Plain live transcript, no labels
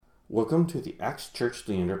Welcome to the Acts Church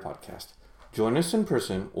Leander podcast. Join us in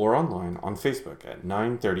person or online on Facebook at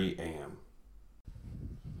 9:30 a.m.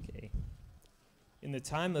 Okay. In the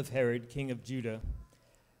time of Herod, king of Judah,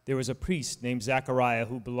 there was a priest named Zechariah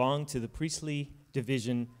who belonged to the priestly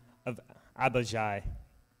division of Abijah.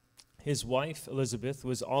 His wife, Elizabeth,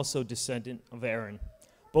 was also descendant of Aaron.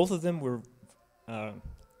 Both of them were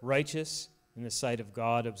righteous in the sight of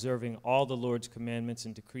God, observing all the Lord's commandments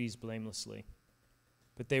and decrees blamelessly.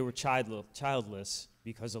 But they were childless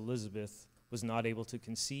because Elizabeth was not able to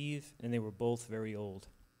conceive, and they were both very old.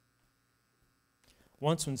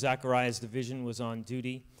 Once when Zechariah's division was on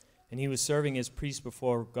duty, and he was serving as priest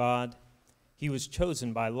before God, he was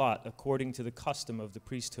chosen by Lot, according to the custom of the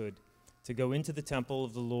priesthood, to go into the temple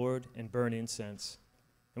of the Lord and burn incense.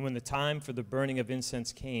 And when the time for the burning of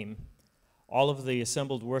incense came, all of the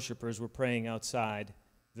assembled worshipers were praying outside.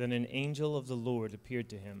 Then an angel of the Lord appeared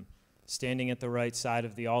to him, standing at the right side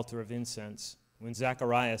of the altar of incense. When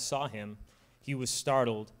Zechariah saw him, he was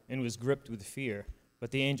startled and was gripped with fear.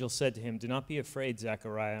 But the angel said to him, "Do not be afraid,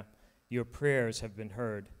 Zechariah. Your prayers have been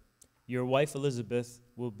heard. Your wife Elizabeth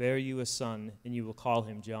will bear you a son, and you will call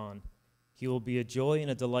him John. He will be a joy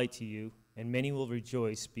and a delight to you, and many will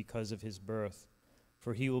rejoice because of his birth.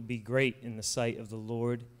 For he will be great in the sight of the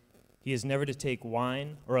Lord. He is never to take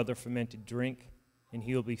wine or other fermented drink, and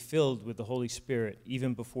he will be filled with the Holy Spirit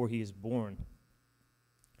even before he is born.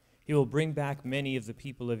 He will bring back many of the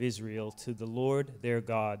people of Israel to the Lord their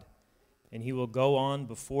God, and he will go on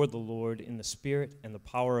before the Lord in the spirit and the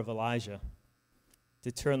power of Elijah,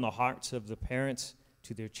 to turn the hearts of the parents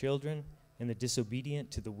to their children and the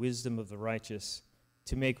disobedient to the wisdom of the righteous,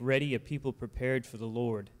 to make ready a people prepared for the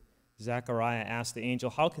Lord." Zechariah asked the angel,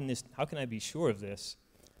 How can I be sure of this?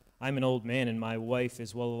 I'm an old man, and my wife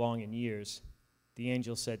is well along in years." The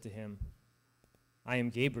angel said to him, "I am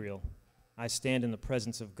Gabriel. I stand in the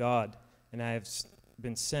presence of God, and I have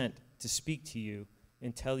been sent to speak to you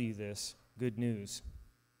and tell you this good news.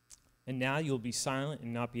 And now you'll be silent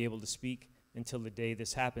and not be able to speak until the day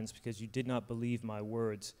this happens, because you did not believe my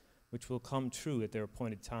words, which will come true at their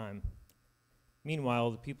appointed time."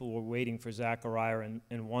 Meanwhile, the people were waiting for Zechariah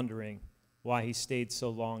and wondering why he stayed so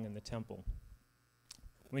long in the temple.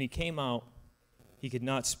 When he came out, he could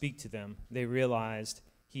not speak to them. They realized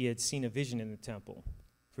he had seen a vision in the temple,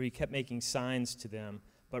 for he kept making signs to them,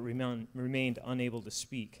 but remained unable to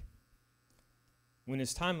speak. When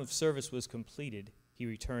his time of service was completed, he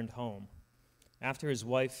returned home. After his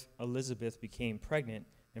wife Elizabeth became pregnant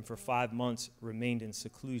and for 5 months remained in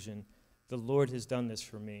seclusion, "The Lord has done this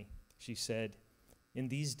for me," she said. "In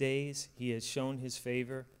these days he has shown his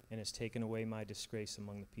favor and has taken away my disgrace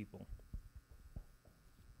among the people."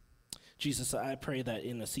 Jesus, I pray that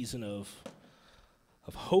in a season of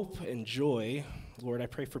hope and joy, Lord, I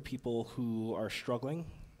pray for people who are struggling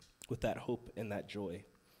with that hope and that joy.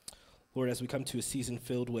 Lord, as we come to a season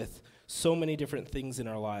filled with so many different things in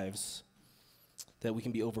our lives that we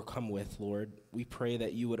can be overcome with, Lord, we pray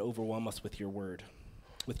that you would overwhelm us with your word,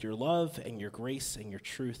 with your love and your grace and your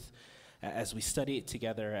truth as we study it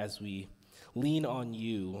together, as we lean on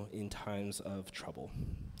you in times of trouble.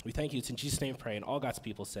 We thank you. It's in Jesus' name we pray, and all God's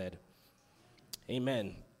people said,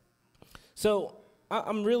 Amen. So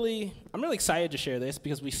I'm really excited to share this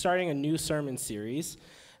because we're starting a new sermon series.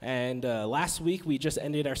 And last week, we just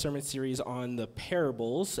ended our sermon series on the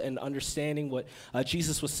parables and understanding what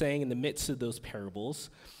Jesus was saying in the midst of those parables.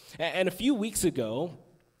 And a few weeks ago,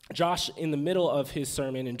 Josh, in the middle of his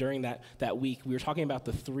sermon and during that week, we were talking about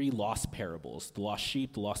the 3 lost parables: the lost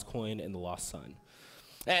sheep, the lost coin, and the lost son.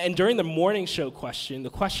 And during the morning show question,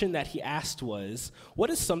 the question that he asked was,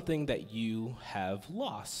 what is something that you have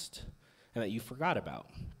lost and that you forgot about?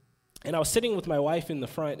 And I was sitting with my wife in the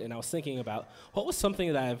front, and I was thinking about what was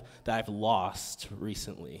something that I've lost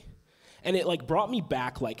recently. And it brought me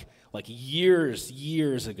back like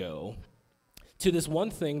years ago to this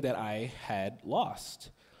one thing that I had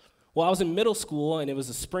lost. Well, I was in middle school, and it was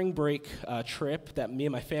a spring break trip that me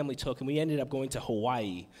and my family took, and we ended up going to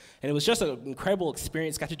Hawaii. And it was just an incredible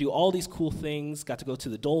experience. Got to do all these cool things, got to go to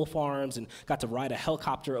the Dole Farms, and got to ride a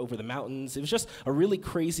helicopter over the mountains. It was just a really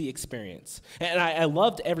crazy experience. And I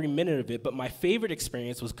loved every minute of it, but my favorite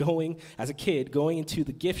experience was as a kid, going into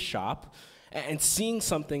the gift shop and seeing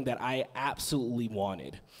something that I absolutely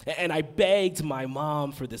wanted. And I begged my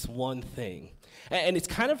mom for this one thing. And it's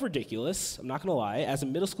kind of ridiculous, I'm not going to lie. As a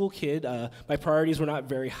middle school kid, my priorities were not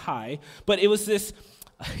very high. But it was this,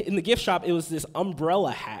 in the gift shop, it was this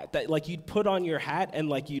umbrella hat that you'd put on your hat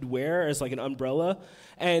and you'd wear as an umbrella.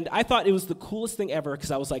 And I thought it was the coolest thing ever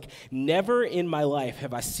because I was like, never in my life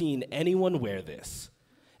have I seen anyone wear this.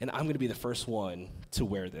 And I'm going to be the first one to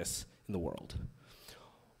wear this in the world.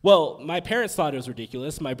 Well, my parents thought it was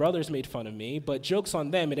ridiculous. My brothers made fun of me, but joke's on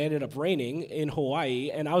them. It ended up raining in Hawaii,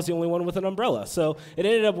 and I was the only one with an umbrella. So it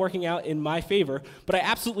ended up working out in my favor, but I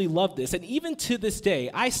absolutely love this. And even to this day,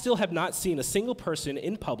 I still have not seen a single person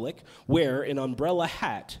in public wear an umbrella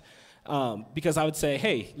hat because I would say,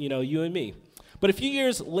 hey, you and me. But a few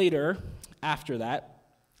years later, after that,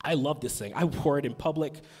 I love this thing. I wore it in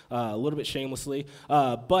public, a little bit shamelessly.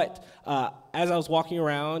 But as I was walking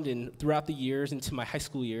around and throughout the years into my high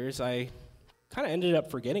school years, I kind of ended up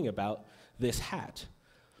forgetting about this hat.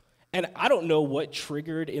 And I don't know what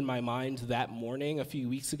triggered in my mind that morning a few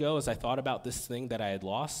weeks ago as I thought about this thing that I had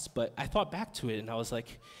lost, but I thought back to it and I was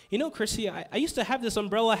like, Chrissy, I used to have this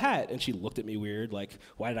umbrella hat. And she looked at me weird, like,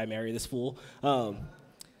 why did I marry this fool?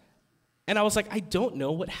 And I was like, I don't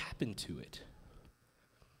know what happened to it.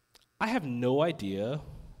 I have no idea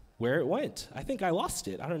where it went. I think I lost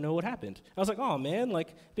it. I don't know what happened. I was like, oh man,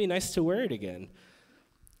 it'd be nice to wear it again.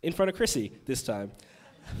 In front of Chrissy this time.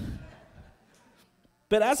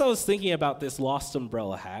 But as I was thinking about this lost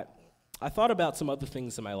umbrella hat, I thought about some other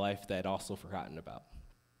things in my life that I'd also forgotten about.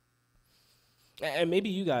 And maybe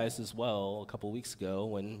you guys as well, a couple weeks ago,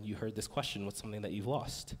 when you heard this question, what's something that you've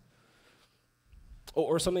lost?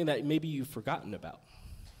 Or something that maybe you've forgotten about.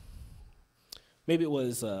 Maybe it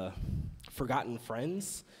was forgotten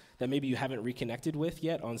friends that maybe you haven't reconnected with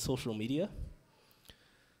yet on social media.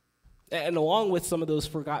 And along with some of those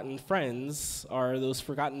forgotten friends are those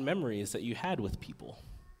forgotten memories that you had with people.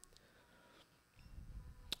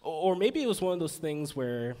 Or maybe it was one of those things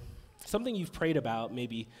where something you've prayed about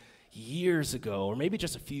maybe years ago, or maybe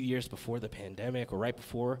just a few years before the pandemic or right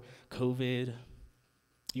before COVID,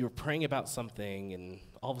 you were praying about something and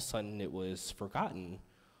all of a sudden it was forgotten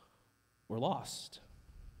or lost.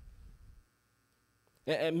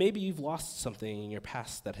 And maybe you've lost something in your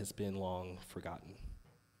past that has been long forgotten.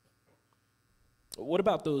 What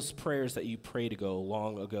about those prayers that you prayed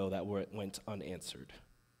long ago that went unanswered?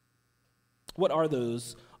 What are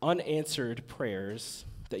those unanswered prayers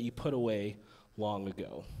that you put away long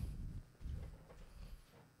ago?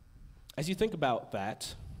 As you think about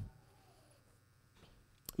that,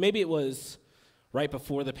 maybe it was right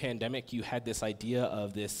before the pandemic, you had this idea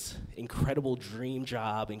of this incredible dream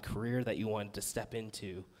job and career that you wanted to step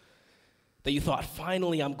into. That you thought,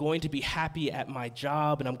 finally, I'm going to be happy at my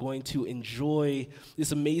job and I'm going to enjoy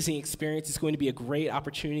this amazing experience. It's going to be a great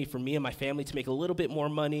opportunity for me and my family to make a little bit more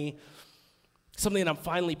money. Something that I'm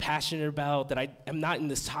finally passionate about, that I am not in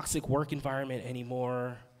this toxic work environment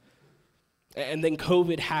anymore. And then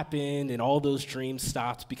COVID happened and all those dreams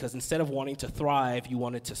stopped because instead of wanting to thrive, you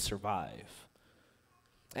wanted to survive.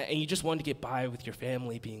 And you just wanted to get by with your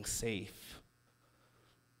family being safe.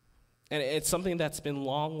 And it's something that's been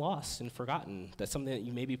long lost and forgotten. That's something that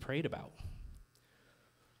you maybe prayed about.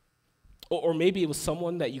 Or maybe it was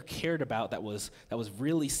someone that you cared about that was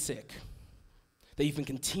really sick, that you've been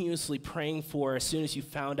continuously praying for as soon as you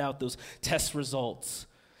found out those test results.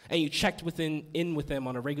 And you checked in with them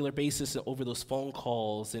on a regular basis over those phone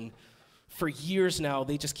calls. And for years now,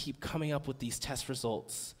 they just keep coming up with these test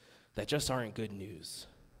results that just aren't good news.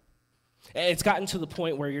 And it's gotten to the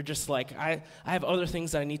point where you're just like, I have other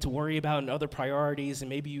things that I need to worry about and other priorities, and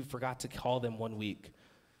maybe you forgot to call them 1 week.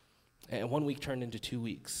 And 1 week turned into 2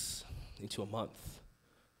 weeks, into a month.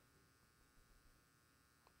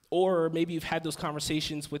 Or maybe you've had those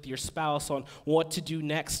conversations with your spouse on what to do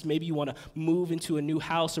next. Maybe you want to move into a new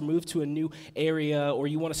house or move to a new area, or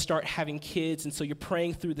you want to start having kids, and so you're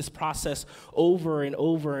praying through this process over and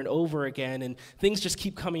over and over again, and things just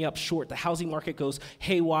keep coming up short. The housing market goes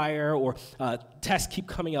haywire, or tests keep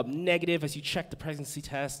coming up negative as you check the pregnancy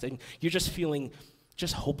test, and you're just feeling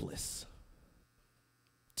just hopeless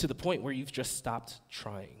to the point where you've just stopped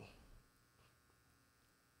trying.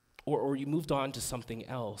 Or you moved on to something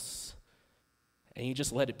else, and you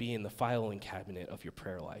just let it be in the filing cabinet of your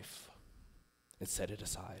prayer life and set it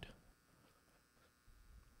aside.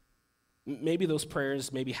 Maybe those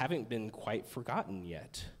prayers haven't been quite forgotten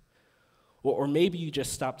yet. Or maybe you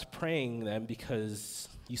just stopped praying them because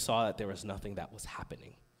you saw that there was nothing that was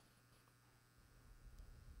happening.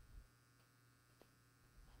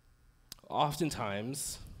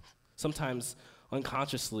 Oftentimes, sometimes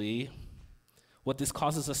unconsciously, what this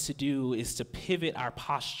causes us to do is to pivot our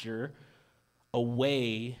posture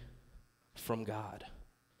away from God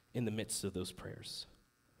in the midst of those prayers.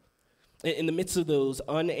 In the midst of those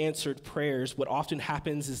unanswered prayers, what often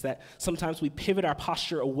happens is that sometimes we pivot our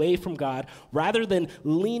posture away from God rather than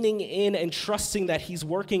leaning in and trusting that He's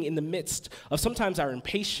working in the midst of sometimes our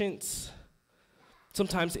impatience,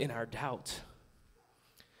 sometimes in our doubt.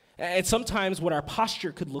 And sometimes what our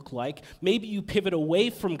posture could look like, maybe you pivot away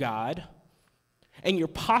from God, and your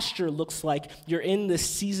posture looks like you're in this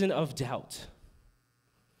season of doubt.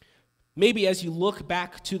 Maybe as you look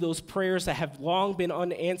back to those prayers that have long been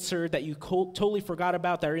unanswered, that you totally forgot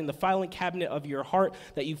about, that are in the filing cabinet of your heart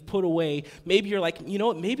that you've put away, maybe you're like, you know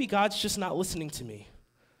what, maybe God's just not listening to me.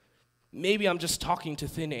 Maybe I'm just talking to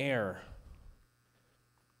thin air.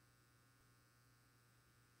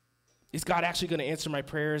 Is God actually going to answer my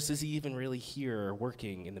prayers? Is he even really here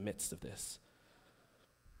working in the midst of this?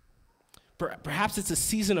 Perhaps it's a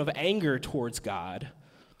season of anger towards God,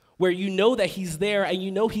 where you know that he's there and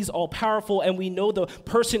you know he's all-powerful, and we know the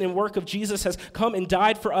person and work of Jesus has come and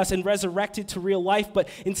died for us and resurrected to real life, but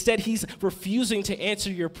instead he's refusing to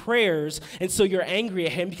answer your prayers, and so you're angry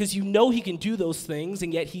at him because you know he can do those things,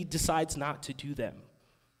 and yet he decides not to do them.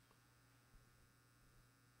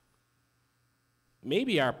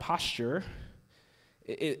 Maybe our posture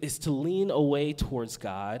is to lean away towards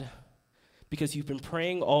God because you've been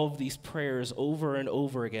praying all of these prayers over and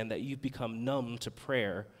over again that you've become numb to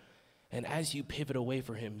prayer. And as you pivot away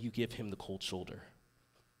from him, you give him the cold shoulder.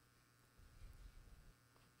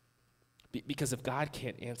 Because if God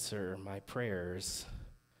can't answer my prayers,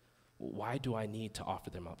 why do I need to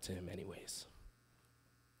offer them up to him anyways?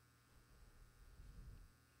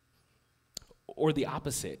 Or the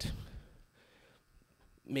opposite.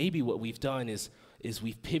 Maybe what we've done is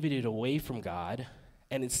we've pivoted away from God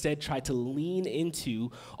and instead tried to lean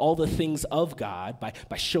into all the things of God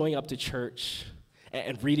by showing up to church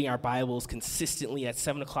and reading our Bibles consistently at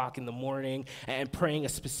 7 o'clock in the morning and praying a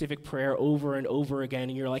specific prayer over and over again.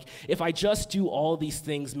 And you're like, if I just do all these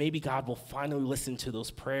things, maybe God will finally listen to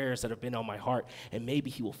those prayers that have been on my heart, and maybe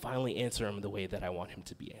he will finally answer them the way that I want him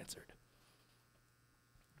to be answered.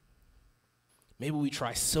 Maybe we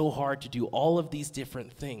try so hard to do all of these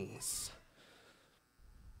different things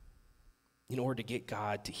in order to get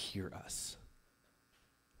God to hear us.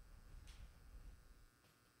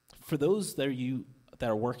 For those that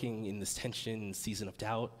are working in this tension season of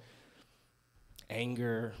doubt,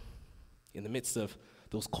 anger, in the midst of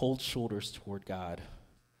those cold shoulders toward God,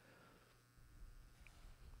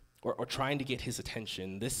 or trying to get his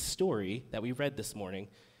attention, this story that we read this morning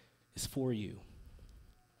is for you.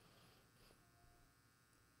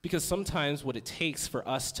 Because sometimes what it takes for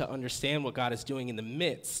us to understand what God is doing in the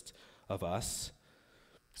midst of us,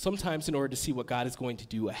 sometimes in order to see what God is going to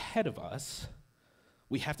do ahead of us,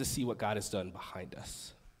 we have to see what God has done behind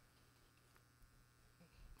us.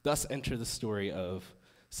 Thus enter the story of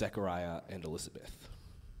Zechariah and Elizabeth.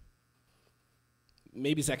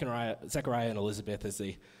 Maybe Zechariah and Elizabeth, as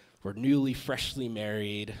they were newly, freshly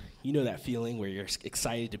married, you know that feeling where you're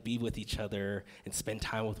excited to be with each other and spend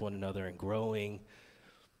time with one another and growing.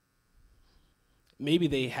 Maybe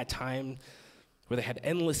they had time where they had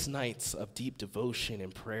endless nights of deep devotion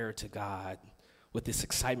and prayer to God, with this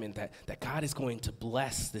excitement that God is going to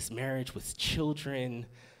bless this marriage with children,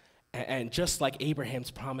 and just like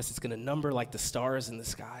Abraham's promise, it's going to number like the stars in the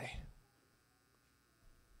sky.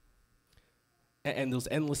 And those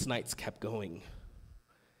endless nights kept going.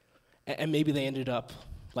 And maybe they ended up,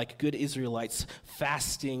 like good Israelites,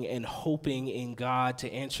 fasting and hoping in God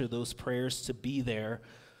to answer those prayers, to be there.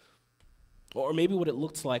 Or maybe what it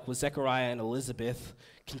looked like was Zechariah and Elizabeth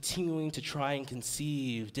continuing to try and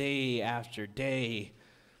conceive day after day,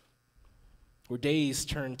 where days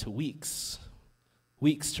turned to weeks,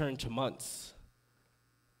 weeks turned to months,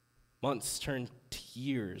 months turned to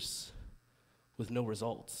years with no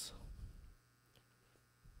results.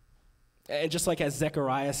 And just like as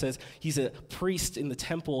Zechariah says, he's a priest in the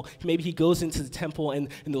temple. Maybe he goes into the temple and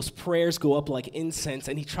those prayers go up like incense,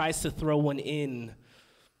 and he tries to throw one in.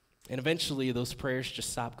 And eventually, those prayers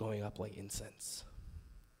just stop going up like incense.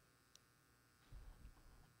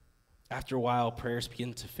 After a while, prayers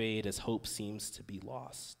begin to fade as hope seems to be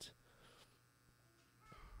lost.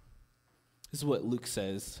 This is what Luke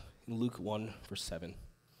says in Luke 1, verse 7.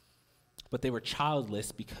 But they were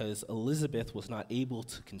childless because Elizabeth was not able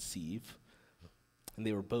to conceive, and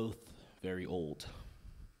they were both very old.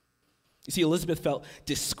 You see, Elizabeth felt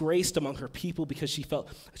disgraced among her people because she felt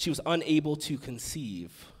she was unable to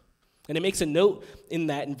conceive. And it makes a note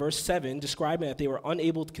in verse 7, describing that they were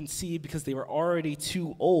unable to conceive because they were already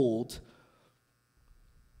too old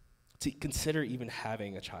to consider even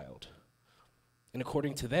having a child. And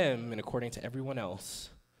according to them, and according to everyone else,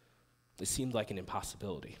 it seemed like an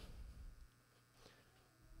impossibility.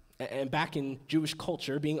 And back in Jewish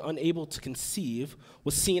culture, being unable to conceive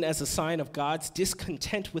was seen as a sign of God's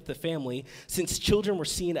discontent with the family, since children were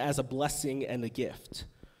seen as a blessing and a gift.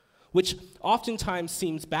 which oftentimes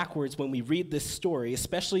seems backwards when we read this story,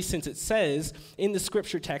 especially since it says in the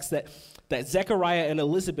scripture text that Zechariah and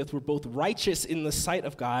Elizabeth were both righteous in the sight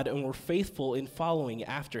of God and were faithful in following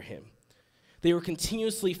after him. They were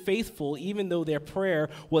continuously faithful even though their prayer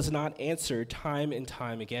was not answered time and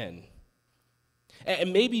time again.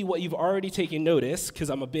 And maybe what you've already taken notice,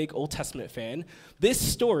 because I'm a big Old Testament fan, this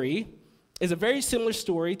story is a very similar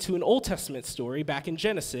story to an Old Testament story back in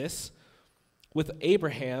Genesis with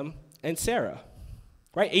Abraham and Sarah.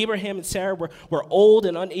 Right? Abraham and Sarah were old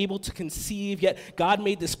and unable to conceive, yet God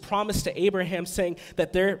made this promise to Abraham saying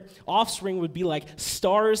that their offspring would be like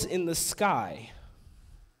stars in the sky.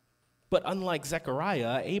 But unlike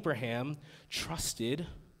Zechariah, Abraham trusted,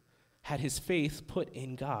 had his faith put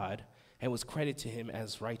in God, and was credited to him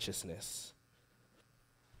as righteousness.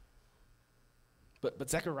 But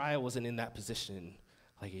Zechariah wasn't in that position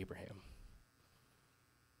like Abraham.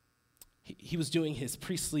 He was doing his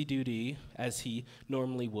priestly duty as he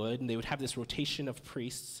normally would, and they would have this rotation of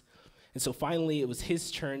priests. And so finally, it was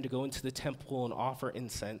his turn to go into the temple and offer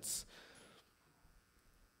incense.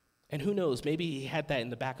 And who knows, maybe he had that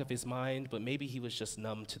in the back of his mind, but maybe he was just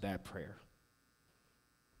numb to that prayer.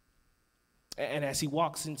 And as he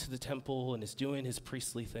walks into the temple and is doing his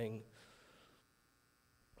priestly thing,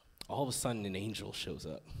 all of a sudden an angel shows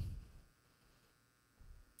up.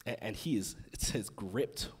 And he is, it says,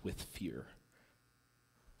 gripped with fear.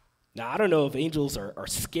 Now, I don't know if angels are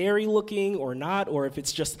scary looking or not, or if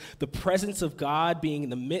it's just the presence of God being in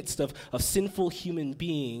the midst of sinful human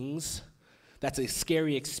beings. That's a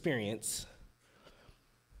scary experience.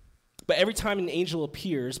 But every time an angel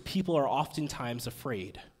appears, people are oftentimes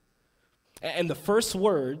afraid. And the first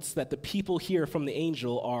words that the people hear from the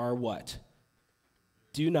angel are what?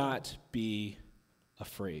 Do not be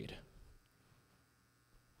afraid.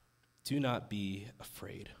 Do not be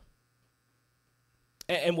afraid.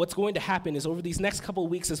 And what's going to happen is over these next couple of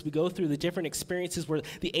weeks, as we go through the different experiences where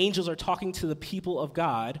the angels are talking to the people of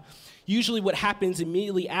God, usually what happens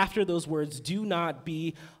immediately after those words, do not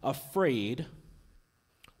be afraid,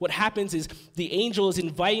 what happens is the angel is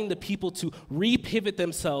inviting the people to repivot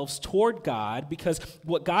themselves toward God, because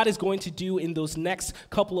what God is going to do in those next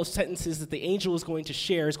couple of sentences that the angel is going to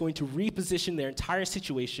share is going to reposition their entire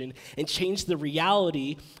situation and change the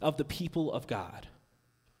reality of the people of God.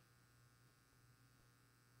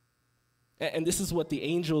 And this is what the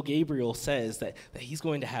angel Gabriel says, that he's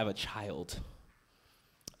going to have a child.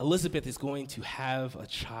 Elizabeth is going to have a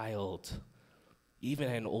child, even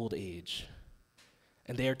at an old age.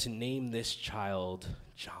 And they are to name this child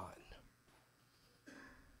John.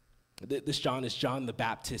 This John is John the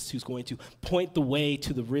Baptist, who's going to point the way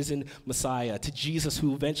to the risen Messiah, to Jesus,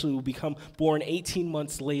 who eventually will become born 18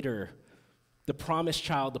 months later, the promised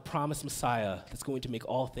child, the promised Messiah that's going to make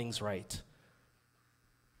all things right.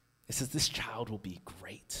 It says this child will be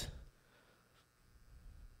great.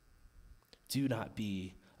 Do not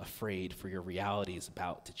be afraid, for your reality is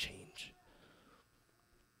about to change.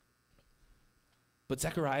 But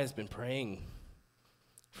Zechariah has been praying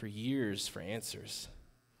for years for answers.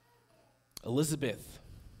 Elizabeth,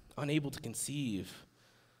 unable to conceive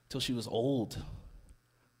till she was old.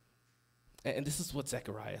 And this is what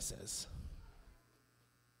Zechariah says.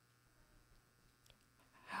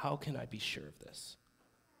 How can I be sure of this?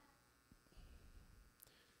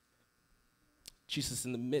 Jesus,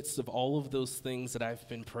 in the midst of all of those things that I've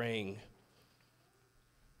been praying,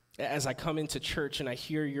 as I come into church and I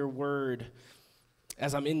hear your word,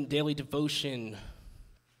 as I'm in daily devotion,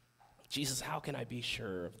 Jesus, how can I be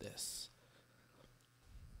sure of this?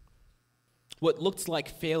 What looked like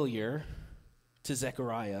failure to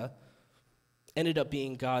Zechariah ended up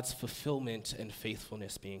being God's fulfillment and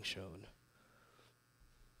faithfulness being shown.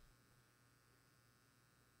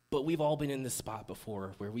 But we've all been in this spot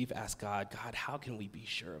before where we've asked God, how can we be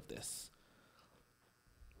sure of this?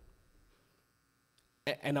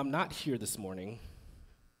 And I'm not here this morning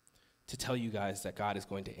to tell you guys that God is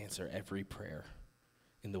going to answer every prayer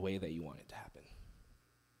in the way that you want it to happen.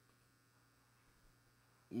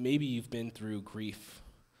 Maybe you've been through grief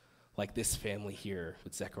like this family here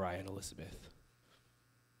with Zechariah and Elizabeth.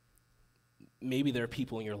 Maybe there are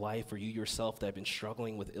people in your life or you yourself that have been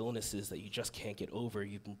struggling with illnesses that you just can't get over.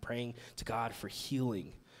 You've been praying to God for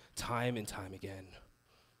healing time and time again.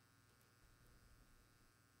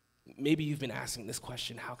 Maybe you've been asking this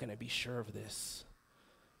question, how can I be sure of this?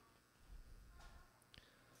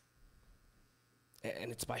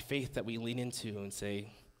 And it's by faith that we lean into and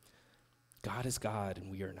say, God is God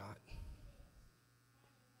and we are not.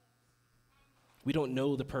 We don't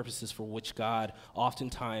know the purposes for which God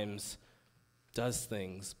oftentimes does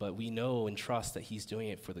things, but we know and trust that he's doing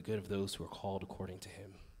it for the good of those who are called according to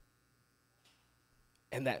him.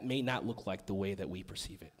 and that may not look like the way that we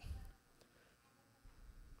perceive it.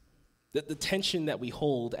 The tension that we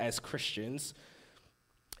hold as Christians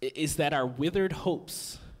is that our withered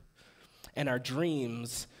hopes and our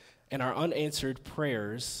dreams and our unanswered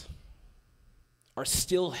prayers are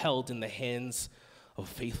still held in the hands of a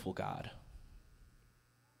faithful God.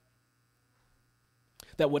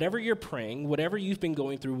 That whatever you're praying, whatever you've been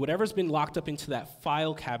going through, whatever's been locked up into that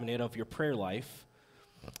file cabinet of your prayer life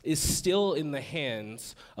is still in the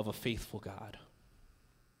hands of a faithful God.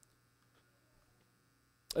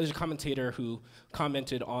 There's a commentator who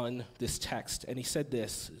commented on this text, and he said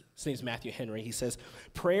this. His name's Matthew Henry. He says,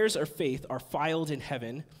 "Prayers of faith are filed in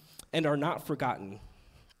heaven and are not forgotten,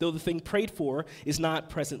 though the thing prayed for is not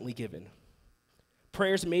presently given.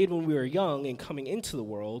 Prayers made when we are young and coming into the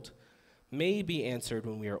world may be answered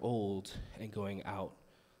when we are old and going out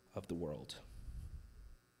of the world."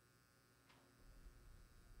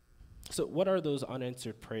 So what are those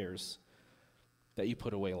unanswered prayers that you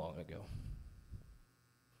put away long ago?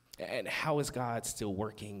 And how is God still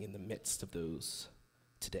working in the midst of those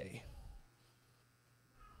today?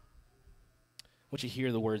 I want you to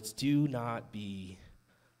hear the words, "Do not be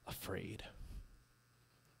afraid."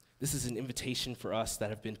 This is an invitation for us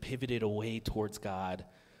that have been pivoted away towards God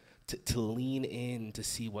to lean in to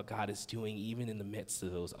see what God is doing even in the midst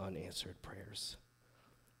of those unanswered prayers.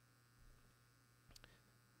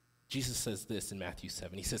 Jesus says this in Matthew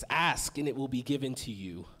 7. He says, "Ask and it will be given to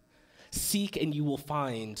you. Seek and you will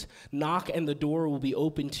find. Knock and the door will be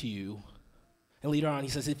open to you." And later on he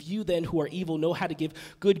says, "If you then who are evil know how to give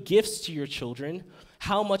good gifts to your children,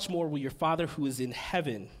 how much more will your Father who is in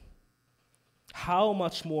heaven, how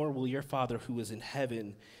much more will your Father who is in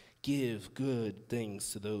heaven give good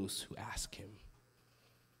things to those who ask him?"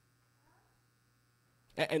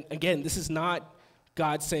 And again, this is not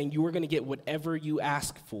God saying you are going to get whatever you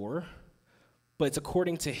ask for, but it's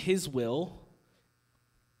according to his will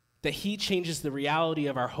that he changes the reality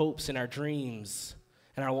of our hopes and our dreams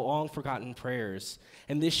and our long-forgotten prayers.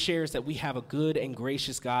 And this shares that we have a good and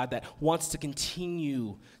gracious God that wants to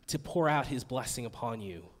continue to pour out his blessing upon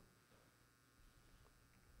you.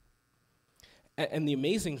 And the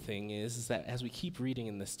amazing thing is that as we keep reading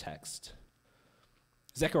in this text,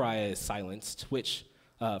 Zechariah is silenced, which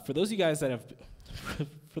for those of you guys that have,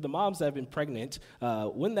 for the moms that have been pregnant,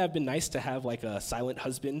 wouldn't that have been nice to have like a silent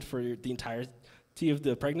husband for the entirety of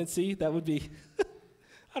the pregnancy? That would be,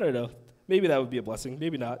 I don't know, maybe that would be a blessing,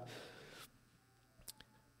 maybe not.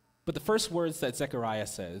 But the first words that Zechariah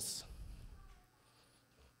says,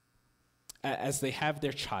 as they have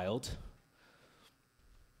their child,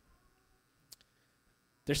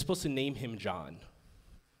 they're supposed to name him John,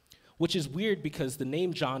 which is weird because the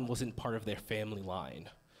name John wasn't part of their family line.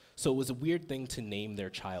 So it was a weird thing to name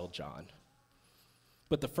their child John.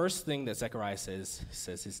 But the first thing that Zechariah says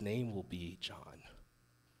his name will be John.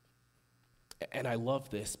 And I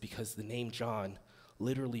love this because the name John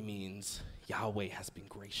literally means Yahweh has been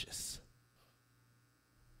gracious.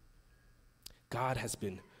 God has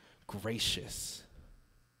been gracious.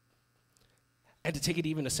 And to take it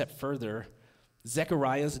even a step further,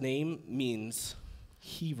 Zechariah's name means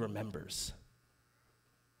he remembers.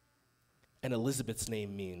 And Elizabeth's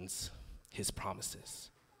name means his promises.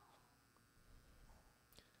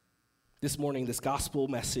 This morning, this gospel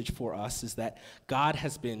message for us is that God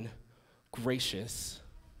has been gracious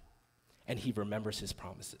and he remembers his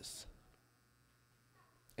promises.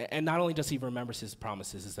 And not only does he remember his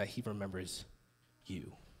promises, is that he remembers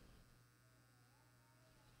you.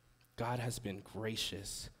 God has been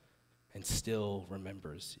gracious and still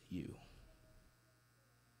remembers you.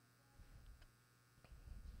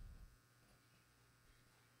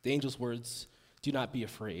 The angel's words, "Do not be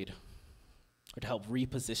afraid," are to help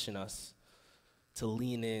reposition us to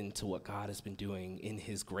lean into what God has been doing in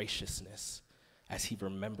his graciousness as he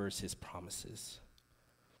remembers his promises.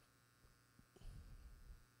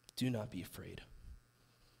 Do not be afraid.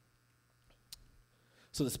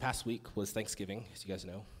 So this past week was Thanksgiving, as you guys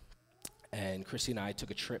know, and Christy and I took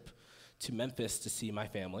a trip to Memphis to see my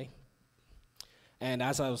family. And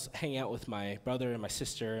as I was hanging out with my brother and my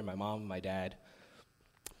sister and my mom and my dad,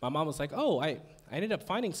 my mom was like, "Oh, I ended up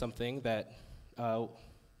finding something that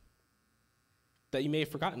you may have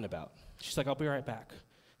forgotten about." She's like, "I'll be right back."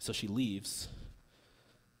 So she leaves.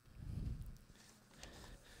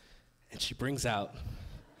 And she brings out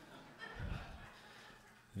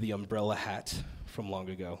the umbrella hat from long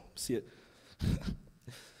ago. See it?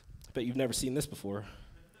 I bet you've never seen this before.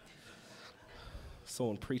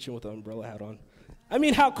 Someone preaching with an umbrella hat on. I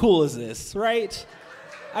mean, how cool is this, right?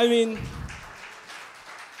 I mean,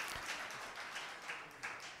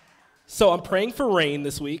 so I'm praying for rain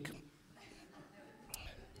this week.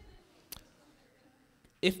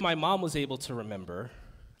 If my mom was able to remember,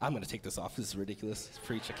 I'm going to take this off. This is ridiculous.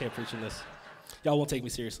 I can't preach in this. Y'all won't take me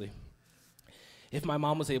seriously. If my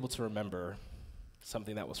mom was able to remember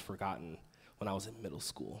something that was forgotten when I was in middle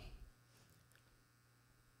school,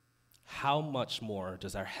 how much more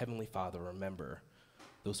does our Heavenly Father remember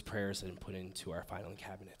those prayers that have been put into our filing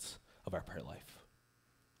cabinets of our prayer life?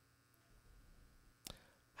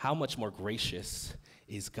 How much more gracious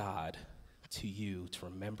is God to you to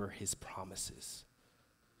remember his promises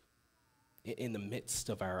in the midst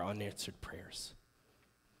of our unanswered prayers?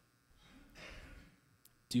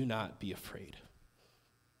 Do not be afraid.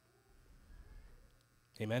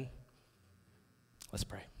 Amen? Let's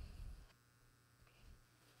pray.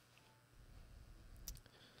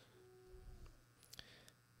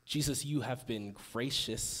 Jesus, you have been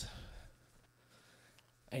gracious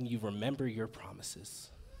and you remember your promises.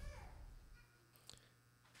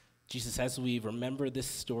 Jesus, as we remember this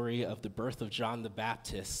story of the birth of John the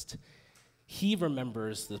Baptist, he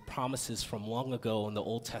remembers the promises from long ago in the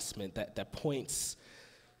Old Testament that points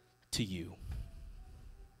to you.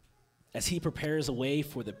 As he prepares a way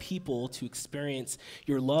for the people to experience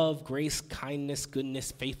your love, grace, kindness,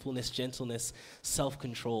 goodness, faithfulness, gentleness,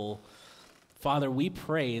 self-control, Father, we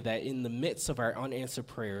pray that in the midst of our unanswered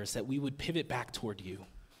prayers, that we would pivot back toward you,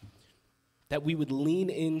 that we would lean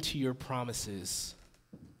into your promises,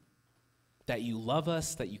 that you love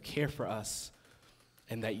us, that you care for us,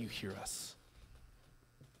 and that you hear us.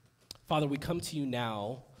 Father, we come to you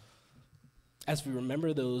now as we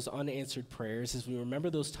remember those unanswered prayers, as we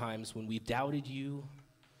remember those times when we've doubted you,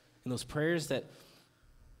 and those times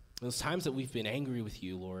that we've been angry with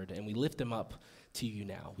you, Lord, and we lift them up to you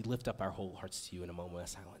now. We lift up our whole hearts to you in a moment of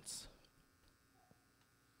silence.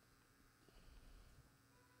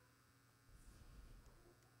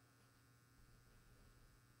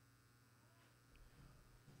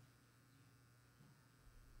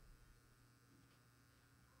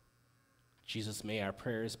 Jesus, may our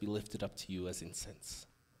prayers be lifted up to you as incense.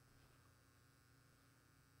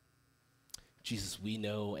 Jesus, we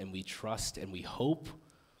know and we trust and we hope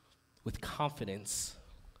with confidence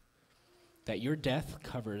that your death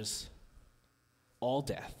covers all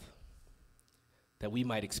death, that we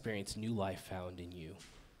might experience new life found in you.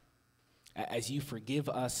 As you forgive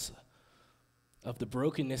us of the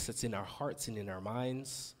brokenness that's in our hearts and in our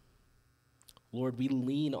minds, Lord, we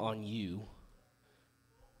lean on you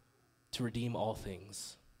to redeem all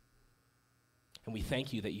things. And we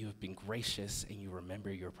thank you that you have been gracious and you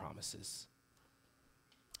remember your promises.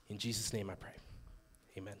 In Jesus' name I pray.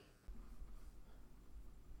 Amen.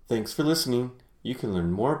 Thanks for listening. You can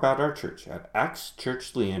learn more about our church at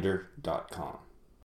axchurchleander.com.